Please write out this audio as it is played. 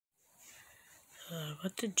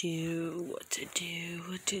What to do.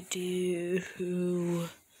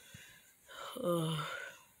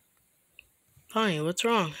 Bonnie, what's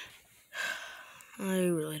wrong? I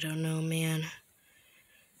really don't know, man.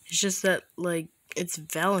 It's just that, it's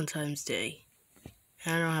Valentine's Day.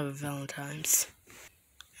 And I don't have a Valentine's.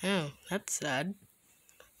 Oh, that's sad.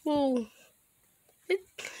 Well,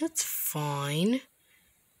 it's fine.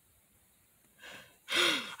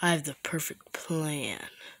 I have the perfect plan.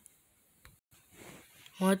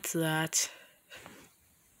 What's that?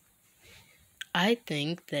 I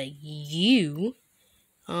think that you,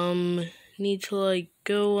 need to,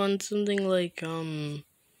 go on something like, a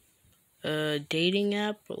dating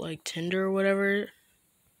app, like Tinder or whatever.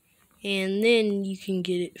 And then you can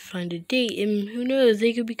find a date, and who knows,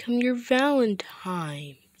 they could become your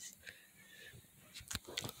Valentines.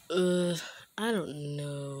 I don't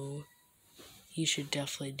know. You should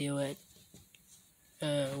definitely do it.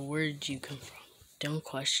 Where did you come from? Don't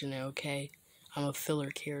question it, okay? I'm a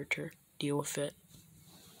filler character. Deal with it.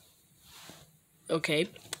 Okay.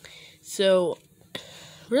 So,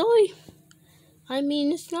 really? I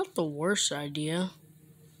mean, it's not the worst idea.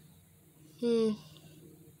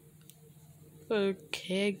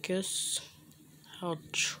 Okay, I guess I'll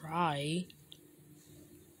try.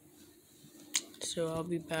 So I'll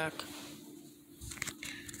be back.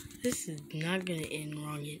 This is not gonna end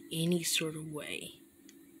wrong in any sort of way.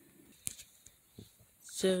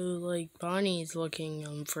 So, Bonnie's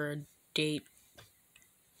looking for a date.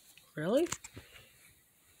 Really?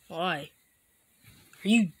 Why? Are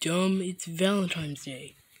you dumb? It's Valentine's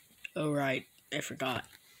Day. Oh, right. I forgot.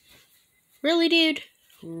 Really, dude?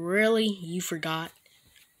 Really? You forgot?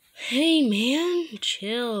 Hey, man.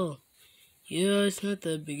 Chill. Yeah, it's not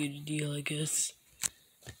that big of a deal, I guess.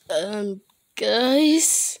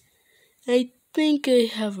 Guys? I think I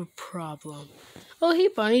have a problem. Oh, hey,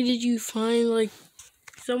 Bonnie. Did you find,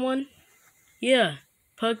 someone? Yeah.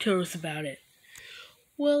 Pug told us about it.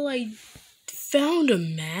 Well, I found a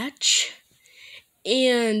match.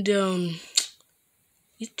 And,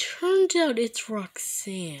 it turns out it's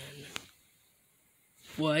Roxanne.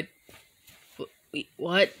 What? Wait,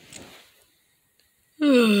 what?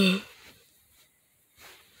 You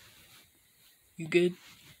good?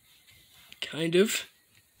 Kind of.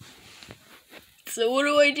 So what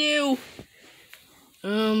do I do?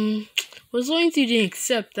 Well, as long as you didn't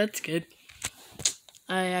accept, that's good.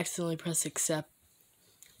 I accidentally pressed accept.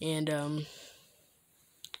 And,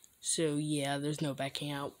 so yeah, there's no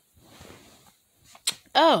backing out.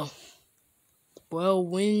 Oh. Well,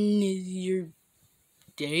 when is your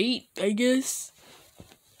date, I guess?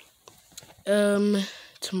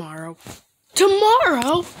 Tomorrow.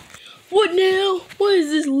 Tomorrow? What now? What is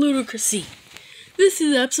this ludicrousy? This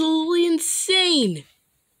is absolutely insane.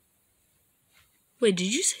 Wait,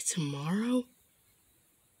 did you say tomorrow?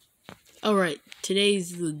 Alright,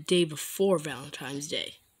 today's the day before Valentine's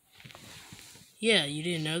Day. Yeah, you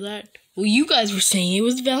didn't know that? Well, you guys were saying it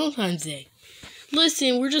was Valentine's Day.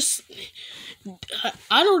 Listen, we're just...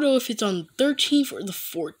 I don't know if it's on the 13th or the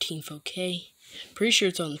 14th, okay? Pretty sure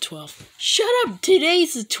it's on the 12th. Shut up!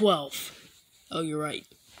 Today's the 12th. Oh, you're right.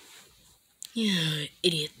 Yeah,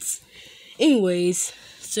 idiots. Anyways,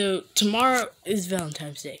 so tomorrow is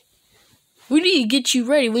Valentine's Day. We need to get you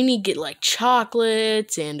ready. We need to get,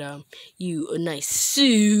 chocolates and, you a nice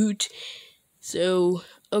suit. So,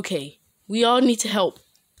 okay. We all need to help.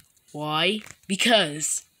 Why?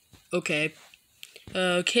 Because. Okay.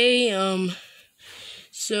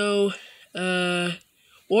 So,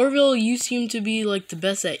 Orville, you seem to be, the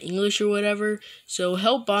best at English or whatever. So,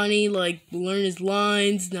 help Bonnie, learn his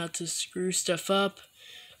lines, not to screw stuff up.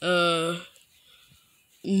 I'm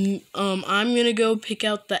gonna go pick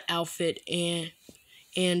out the outfit, and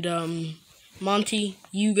Monty,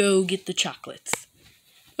 you go get the chocolates.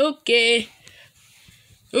 Okay.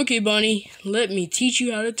 Okay, Bonnie, let me teach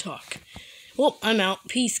you how to talk. Well, I'm out.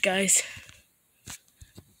 Peace, guys.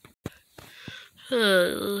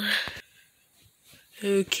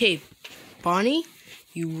 Okay, Bonnie,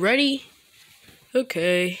 you ready?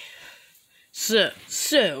 Okay. So,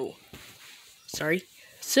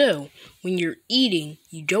 when you're eating,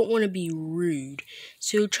 you don't want to be rude.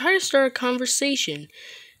 So try to start a conversation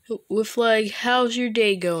with how's your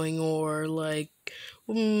day going, or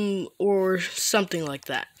or something like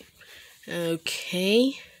that.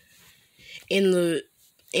 Okay.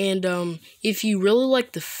 And if you really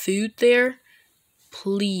like the food there,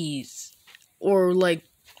 please, or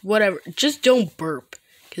whatever, just don't burp,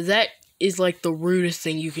 because that is the rudest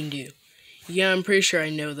thing you can do. Yeah, I'm pretty sure I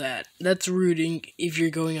know that. That's rude if you're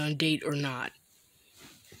going on a date or not.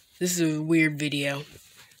 This is a weird video.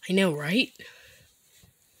 I know, right?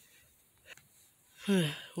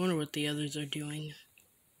 Wonder what the others are doing.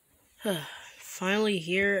 Finally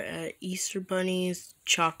here at Easter Bunny's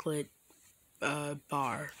chocolate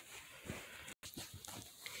bar.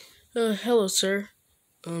 Hello, sir.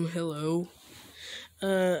 Hello.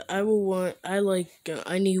 I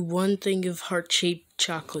need one thing of heart-shaped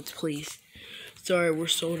chocolates, please. Sorry, we're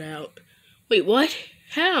sold out. Wait, what?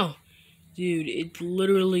 How? Dude, it's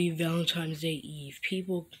literally Valentine's Day Eve.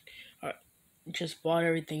 People just bought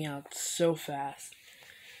everything out so fast.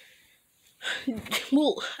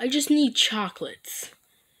 Well, I just need chocolates.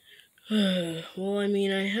 Well, I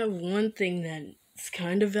mean, I have one thing that's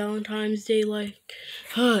kind of Valentine's Day like.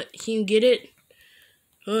 Can you get it?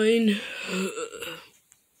 Fine.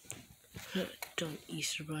 Don't,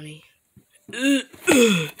 Easter Bunny.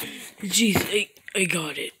 Jeez, I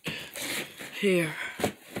got it. Here.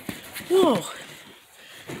 Whoa.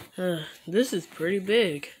 This is pretty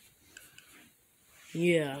big.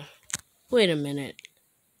 Yeah. Wait a minute.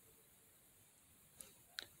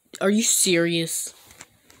 Are you serious?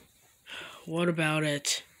 What about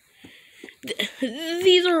it?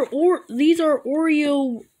 These are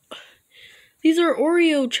Oreo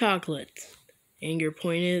chocolates. And your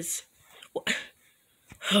point is, what?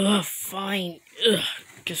 Fine.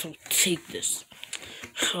 Guess I'll take this.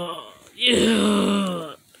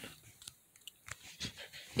 Yeah.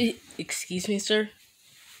 Excuse me, sir?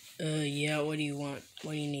 Yeah, what do you want?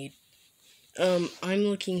 What do you need? I'm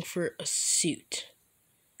looking for a suit.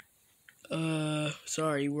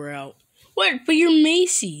 Sorry, we're out. What? But you're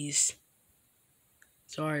Macy's.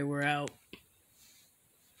 Sorry, we're out.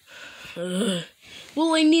 Well,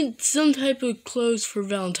 I need some type of clothes for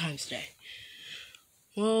Valentine's Day.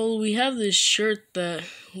 Well, we have this shirt that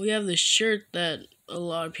a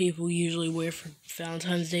lot of people usually wear for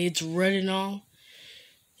Valentine's Day. It's red and all.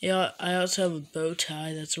 Yeah, I also have a bow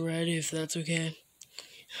tie that's red, if that's okay.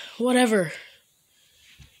 Whatever.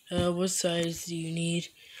 What size do you need?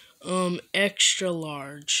 Extra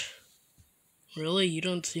large. Really? You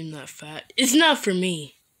don't seem that fat. It's not for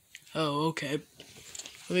me. Oh, okay.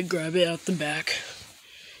 Let me grab it out the back.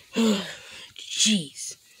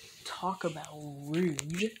 Jeez. Talk about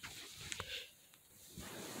rude.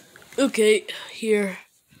 Okay, here.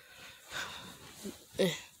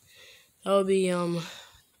 That'll be,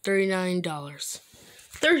 $39.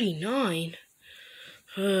 39?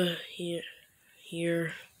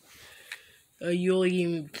 Here. You only gave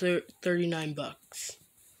me $39.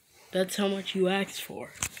 That's how much you asked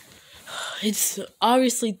for. It's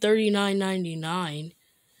obviously $39.99.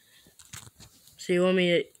 So you want me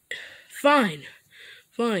to... Fine.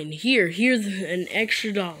 Here's an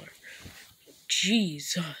extra $1.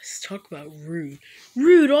 Jesus, talk about rude.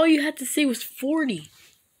 Rude, all you had to say was 40.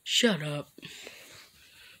 Shut up.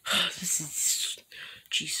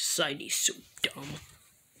 Society's so dumb.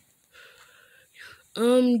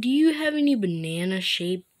 Do you have any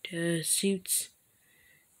banana-shaped suits?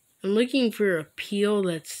 I'm looking for a peel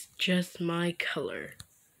that's just my color.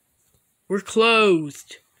 We're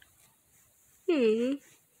closed.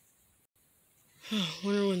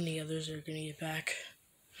 Wonder when the others are gonna get back.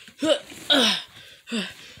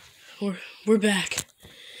 We're back.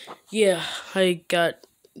 Yeah, I got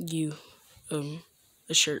you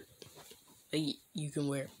a shirt that you can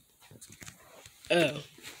wear. Oh.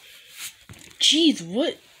 Jeez,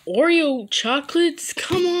 what? Oreo chocolates?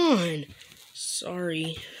 Come on.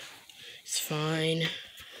 Sorry. It's fine.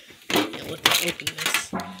 Yeah, let's open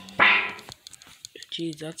this.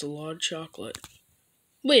 Jeez, that's a lot of chocolate.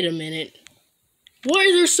 Wait a minute. Why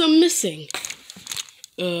are there some missing?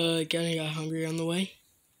 Kinda got hungry on the way.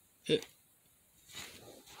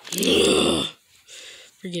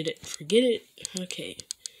 Forget it. Okay.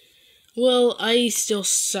 Well, I still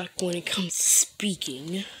suck when it comes to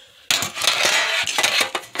speaking.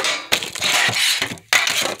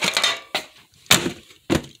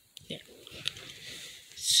 Yeah.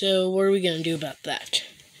 So, what are we gonna do about that?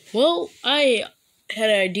 Well, I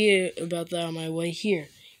had an idea about that on my way here.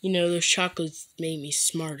 You know, those chocolates made me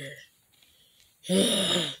smarter.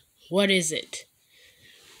 What is it?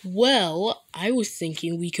 Well, I was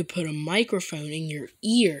thinking we could put a microphone in your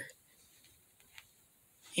ear.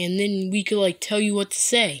 And then we could, tell you what to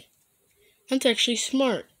say. That's actually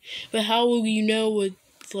smart. But how will you know what's,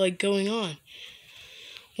 going on?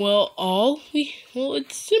 Well,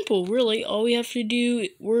 it's simple, really. All we have to do,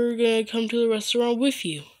 we're gonna come to the restaurant with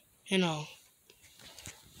you. And all.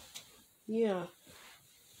 Yeah.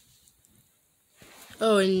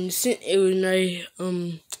 Oh, and it was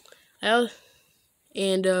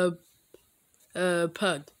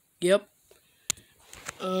Pug. Yep.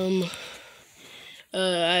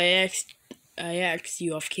 I asked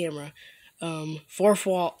you off camera. fourth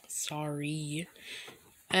wall, sorry,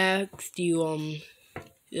 asked you,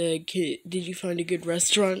 did you find a good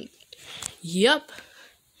restaurant? Yep,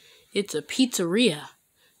 it's a pizzeria,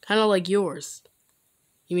 kind of like yours.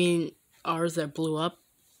 You mean ours that blew up?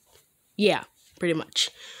 Yeah, pretty much.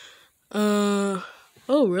 Oh,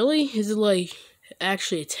 really? Is it like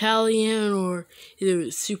actually Italian or is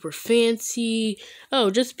it super fancy? Oh,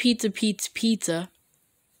 just pizza.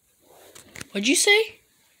 What'd you say?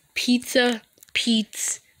 Pizza.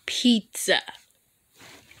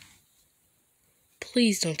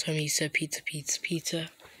 Please don't tell me you said pizza.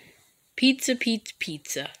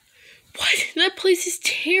 Pizza. What? That place is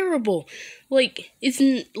terrible. Like,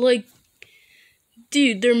 like,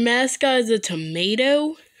 dude, their mascot is a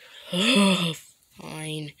tomato? Oh,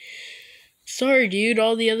 fine. Sorry, dude,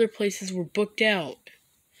 all the other places were booked out.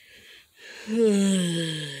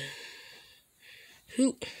 Who?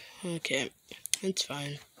 Okay, it's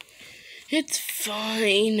fine. It's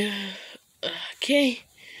fine. Okay.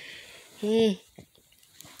 Well,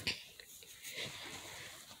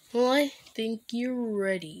 I think you're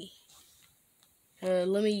ready.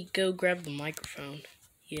 Let me go grab the microphone.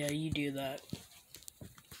 Yeah, you do that.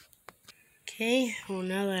 Okay, well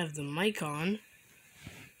now that I have the mic on.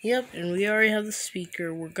 Yep, and we already have the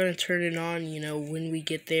speaker. We're gonna turn it on, when we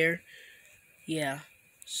get there. Yeah.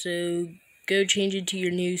 So, go change it to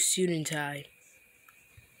your new suit and tie.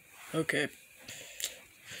 Okay.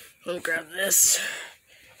 Let me grab this.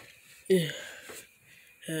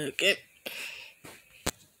 Okay.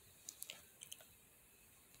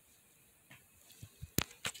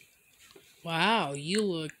 Wow, you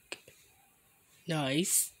look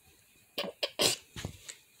nice.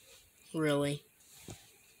 Really?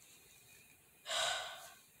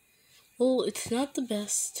 Well, it's not the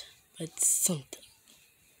best, but it's something.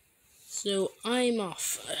 So, I'm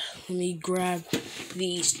off. Let me grab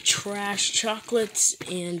these trash chocolates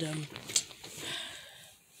and,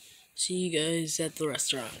 see you guys at the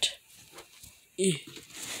restaurant.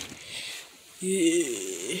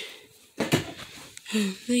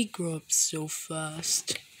 They grow up so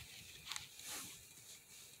fast.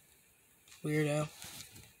 Weirdo.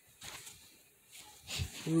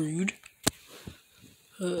 Rude.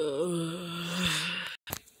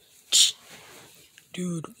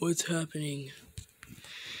 Dude, what's happening?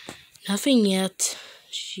 Nothing yet.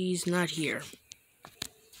 She's not here.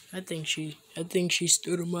 I think she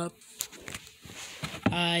stood him up.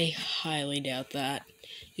 I highly doubt that.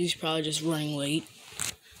 He's probably just running late.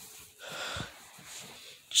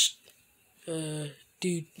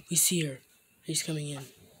 Dude, we see her. She's coming in.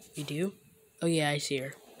 We do? Oh yeah, I see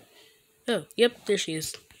her. Oh, yep, there she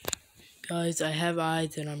is. Guys, I have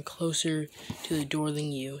eyes and I'm closer to the door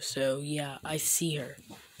than you, so yeah, I see her.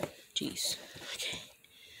 Jeez. Okay.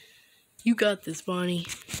 You got this, Bonnie.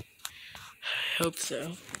 I hope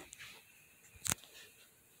so.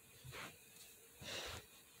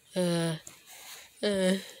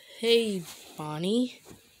 Hey, Bonnie.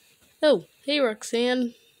 Oh, hey,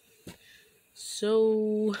 Roxanne.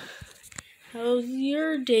 So, how's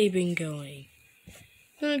your day been going?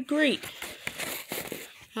 Great.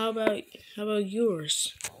 How about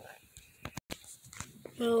yours?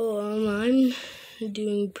 Well, I'm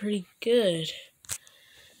doing pretty good.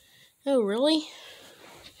 Oh, really?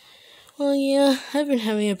 Well, yeah, I've been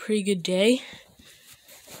having a pretty good day.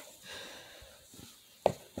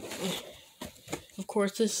 Of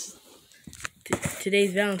course,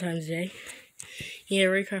 today's Valentine's Day. Yeah,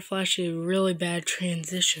 Raycraft flashed a really bad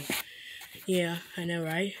transition. Yeah, I know,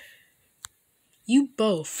 right? You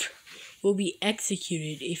both will be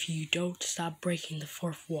executed if you don't stop breaking the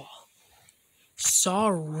fourth wall.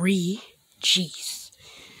 Sorry. Jeez.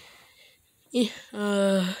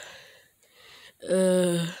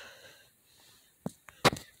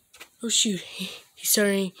 Oh shoot, he's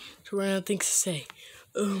starting to run out of things to say.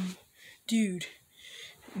 Dude,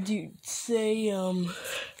 say,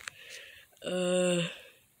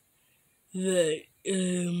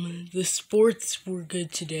 the sports were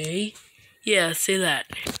good today. Yeah, say that.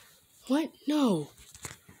 What? No.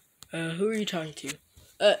 Who are you talking to?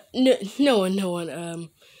 No one.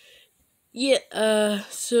 Yeah,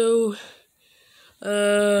 so,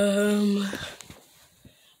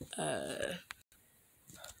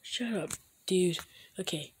 shut up, dude.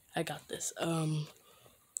 Okay, I got this.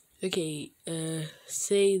 Okay,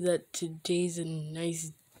 say that today's a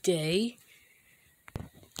nice day.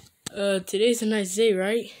 Today's a nice day,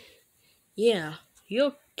 right? Yeah.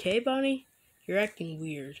 You okay, Bonnie? You're acting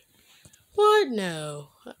weird. What? No.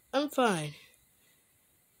 I'm fine.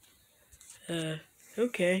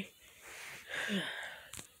 Okay.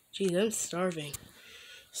 Geez, I'm starving.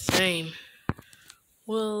 Same.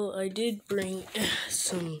 Well, I did bring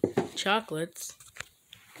some chocolates.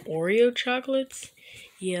 Oreo chocolates?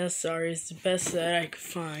 Yeah, sorry, it's the best that I could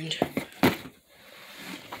find.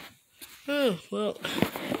 Oh, well,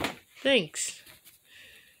 thanks.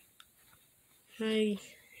 I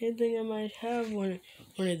think I might have one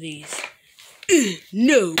of these.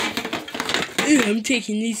 No! I'm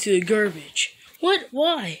taking these to the garbage. What?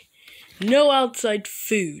 Why? No outside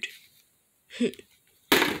food.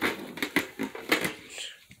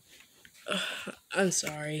 I'm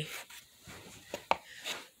sorry.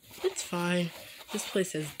 It's fine. This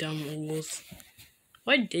place has dumb rules.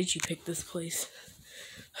 Why did you pick this place?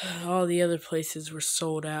 All the other places were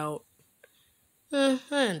sold out. I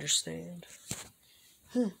understand.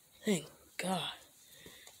 Thank God.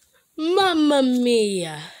 Mamma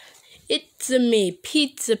mia! It's me,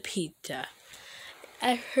 Pizza Pizza.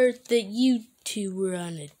 I heard that you two were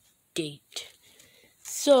on a date.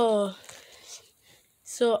 So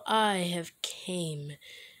I have came,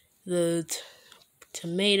 the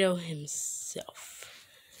tomato himself.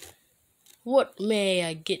 What may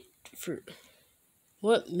I get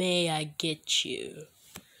you?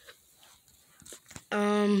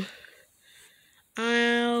 I'll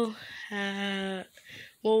have,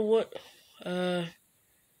 well,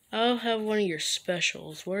 I'll have one of your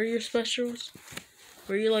specials. What are your specials?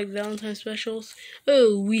 Were you like Valentine specials?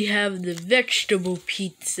 Oh, we have the vegetable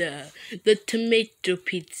pizza, the tomato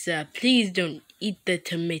pizza. Please don't eat the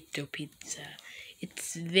tomato pizza.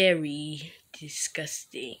 It's very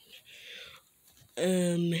disgusting.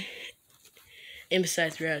 And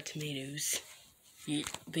besides, we're out of tomatoes.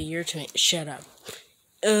 But your tomato, shut up.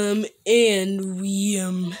 And we,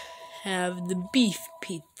 have the beef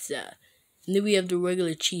pizza. And then we have the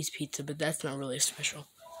regular cheese pizza, but that's not really a special.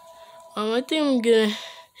 I think I'm gonna...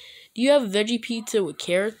 Do you have veggie pizza with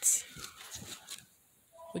carrots?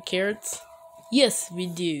 With carrots? Yes, we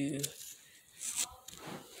do.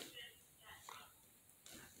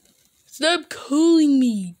 Stop calling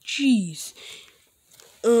me, jeez.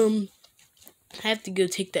 I have to go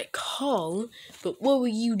take that call, but what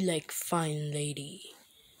would you like, fine lady?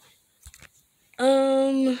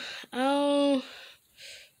 I'll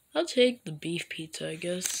take the beef pizza, I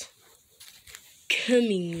guess.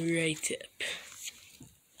 Coming right up.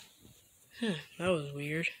 Huh, that was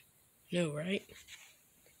weird. No, right?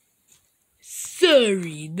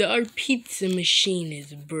 Sorry, our pizza machine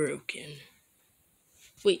is broken.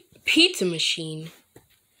 Wait, pizza machine?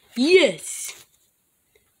 Yes!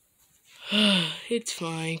 It's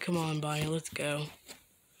fine. Come on, Bonnie, let's go.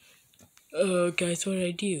 Guys, what did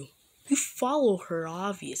I do? You follow her,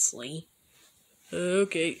 obviously.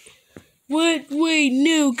 Okay. What? Wait,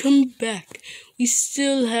 no, come back. We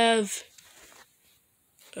still have...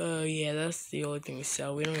 yeah, that's the only thing we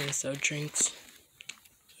sell. We don't even sell drinks.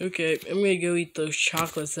 Okay, I'm gonna go eat those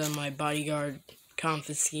chocolates that my bodyguard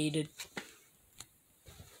confiscated.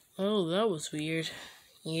 Oh, that was weird.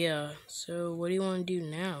 Yeah, so what do you want to do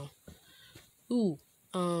now? Ooh,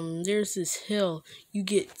 there's this hill. You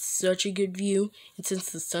get such a good view, and since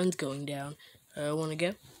the sun's going down, wanna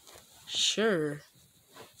go? Sure.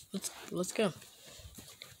 Let's go.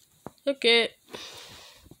 Okay.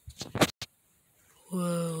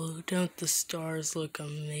 Whoa, don't the stars look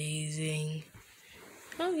amazing?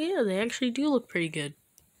 Oh yeah, they actually do look pretty good.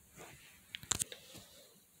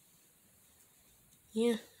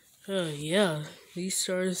 Yeah. Oh yeah, these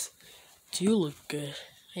stars do look good.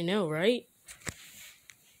 I know, right?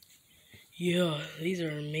 Yeah, these are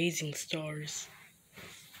amazing stars.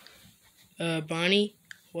 Bonnie,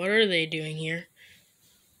 what are they doing here?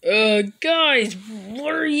 Guys,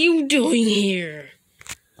 what are you doing here?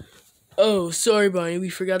 Oh, sorry, Bonnie, we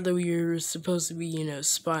forgot that we were supposed to be,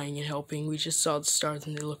 spying and helping. We just saw the stars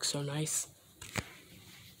and they look so nice.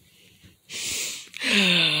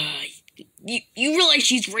 You realize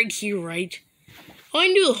she's right here, right? Oh, I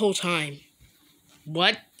knew the whole time.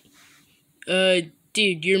 What?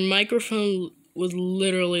 Dude, your microphone was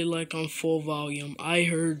literally, like, on full volume. I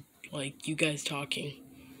heard, like, you guys talking.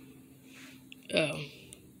 Oh.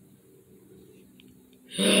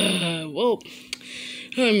 Well,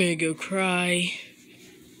 I'm gonna go cry.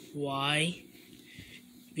 Why?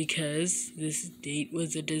 Because this date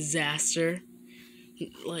was a disaster.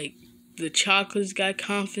 Like, the chocolates got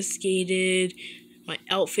confiscated. My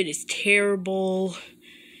outfit is terrible.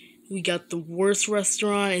 We got the worst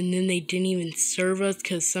restaurant, and then they didn't even serve us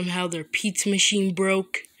because somehow their pizza machine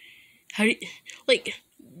broke.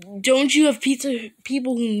 Don't you have pizza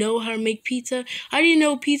people who know how to make pizza? I didn't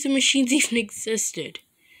know pizza machines even existed.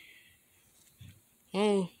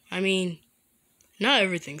 Well, I mean, not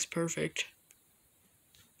everything's perfect.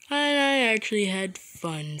 And I actually had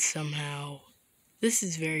fun somehow. This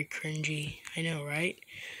is very cringy. I know, right?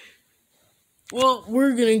 Well,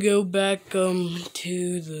 we're gonna go back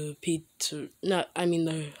to the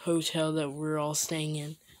the hotel that we're all staying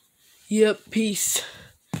in. Yep, peace.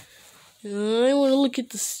 I want to look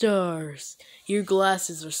at the stars. Your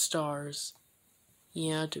glasses are stars.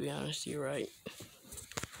 Yeah, to be honest, you're right.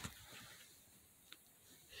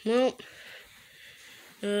 Well,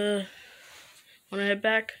 wanna head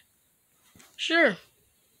back? Sure.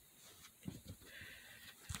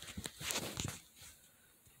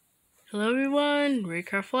 Hello everyone,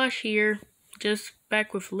 Raycar Flash here. Just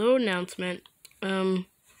back with a little announcement.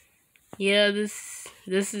 Yeah, this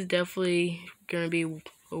is definitely gonna be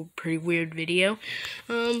a pretty weird video.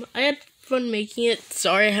 I had fun making it.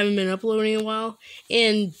 Sorry I haven't been uploading in a while.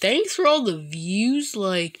 And thanks for all the views.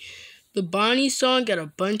 Like, the Bonnie song got a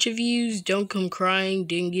bunch of views. Don't Come Crying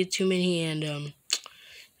didn't get too many, and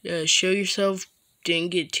Show Yourself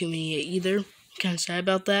didn't get too many either. Kind of sad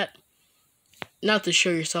about that. Not the Show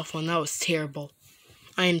Yourself one, that was terrible.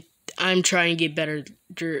 I'm trying to get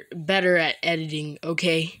better at editing,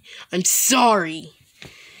 okay? I'm sorry.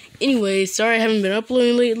 Anyway, sorry I haven't been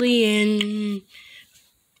uploading lately, and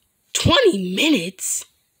 20 minutes?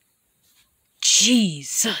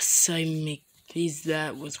 Jesus,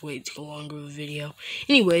 that was way too long of a video.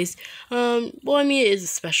 Anyways, well, I mean, it is a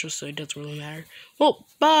special, so it doesn't really matter. Well,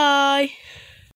 bye!